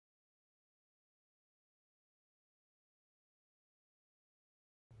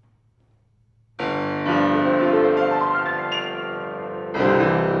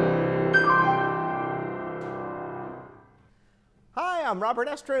I'm Robert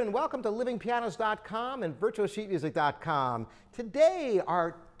Estrin. Welcome to livingpianos.com and virtuosesheetmusic.com. Today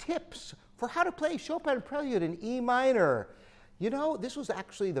are tips for how to play Chopin Prelude in E minor. You know, this was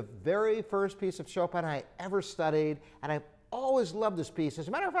actually the very first piece of Chopin I ever studied, and I've always loved this piece. As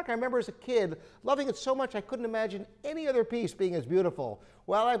a matter of fact, I remember as a kid loving it so much I couldn't imagine any other piece being as beautiful.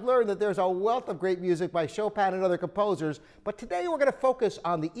 Well, I've learned that there's a wealth of great music by Chopin and other composers, but today we're going to focus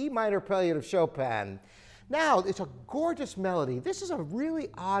on the E minor Prelude of Chopin. Now, it's a gorgeous melody. This is a really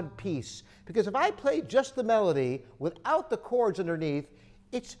odd piece, because if I play just the melody without the chords underneath,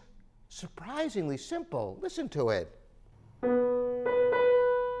 it's surprisingly simple. Listen to it.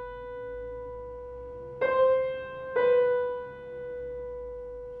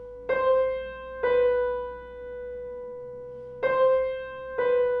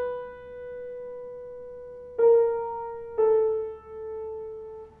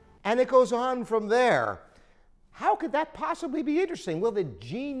 And it goes on from there. How could that possibly be interesting? Well, the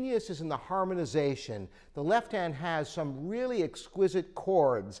genius is in the harmonization. The left hand has some really exquisite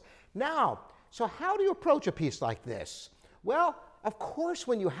chords. Now, so how do you approach a piece like this? Well, of course,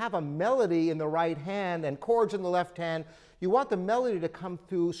 when you have a melody in the right hand and chords in the left hand, you want the melody to come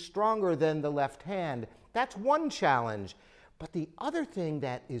through stronger than the left hand. That's one challenge. But the other thing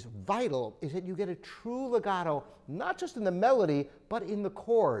that is vital is that you get a true legato, not just in the melody, but in the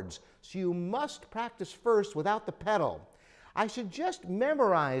chords. So you must practice first without the pedal. I suggest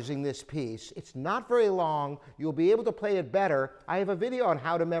memorizing this piece. It's not very long. You'll be able to play it better. I have a video on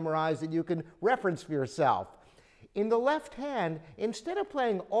how to memorize that you can reference for yourself. In the left hand, instead of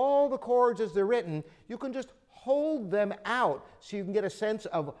playing all the chords as they're written, you can just hold them out so you can get a sense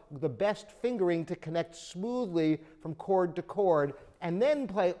of the best fingering to connect smoothly from chord to chord, and then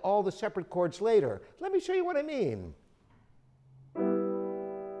play all the separate chords later. Let me show you what I mean.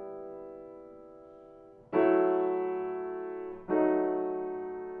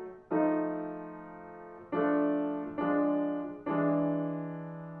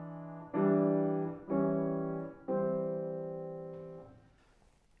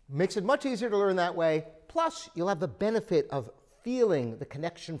 Makes it much easier to learn that way. Plus, you'll have the benefit of feeling the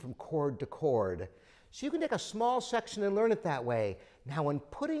connection from chord to chord. So you can take a small section and learn it that way. Now, when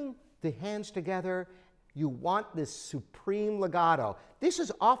putting the hands together, you want this supreme legato. This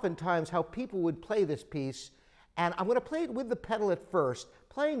is oftentimes how people would play this piece, and I'm going to play it with the pedal at first,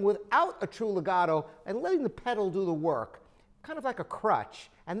 playing without a true legato and letting the pedal do the work, kind of like a crutch.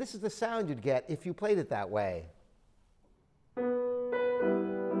 And this is the sound you'd get if you played it that way.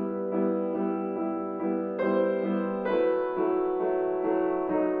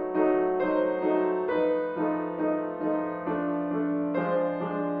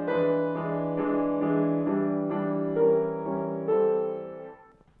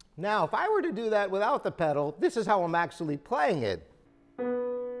 Now, if I were to do that without the pedal, this is how I'm actually playing it.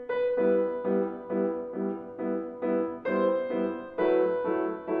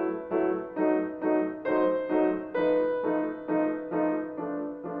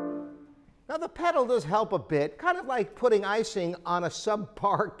 Now, the pedal does help a bit, kind of like putting icing on a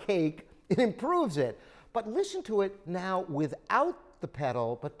subpar cake. It improves it. But listen to it now without the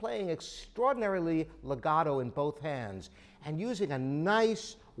pedal, but playing extraordinarily legato in both hands and using a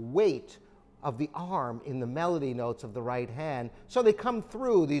nice weight of the arm in the melody notes of the right hand, so they come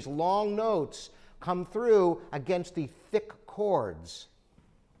through, these long notes come through against the thick chords.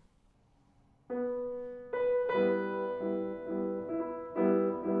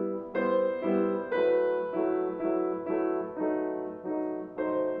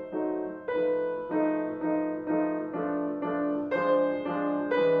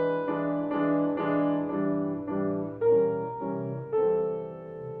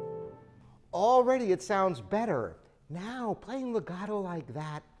 Already it sounds better. Now, playing legato like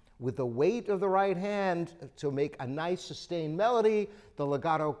that with the weight of the right hand to make a nice sustained melody, the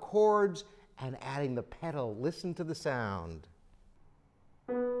legato chords, and adding the pedal. Listen to the sound.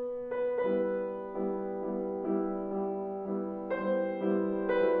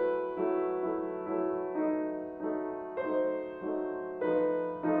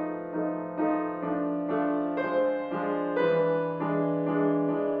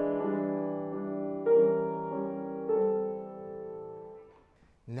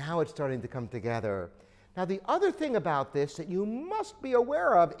 Now it's starting to come together. Now, the other thing about this that you must be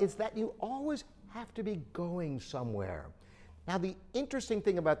aware of is that you always have to be going somewhere. Now, the interesting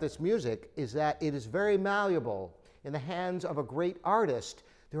thing about this music is that it is very malleable in the hands of a great artist.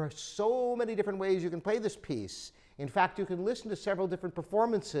 There are so many different ways you can play this piece. In fact, you can listen to several different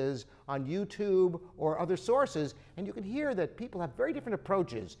performances on YouTube or other sources, and you can hear that people have very different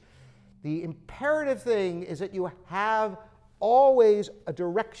approaches. The imperative thing is that you have always a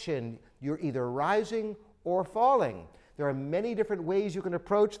direction. You're either rising or falling. There are many different ways you can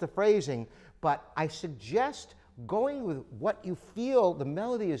approach the phrasing, but I suggest going with what you feel the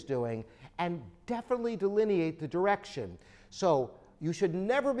melody is doing and definitely delineate the direction. So you should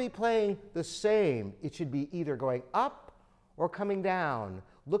never be playing the same. It should be either going up or coming down,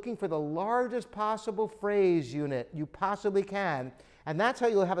 looking for the largest possible phrase unit you possibly can, and that's how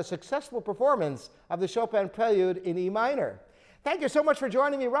you'll have a successful performance of the Chopin Prelude in E minor. Thank you so much for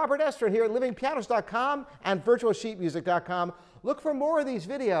joining me, Robert Estrin, here at livingpianos.com and virtualsheetmusic.com. Look for more of these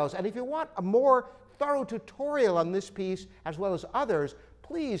videos, and if you want a more thorough tutorial on this piece as well as others,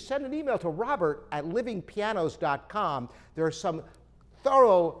 please send an email to robert@livingpianos.com. There are some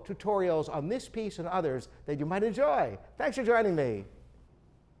thorough tutorials on this piece and others that you might enjoy. Thanks for joining me.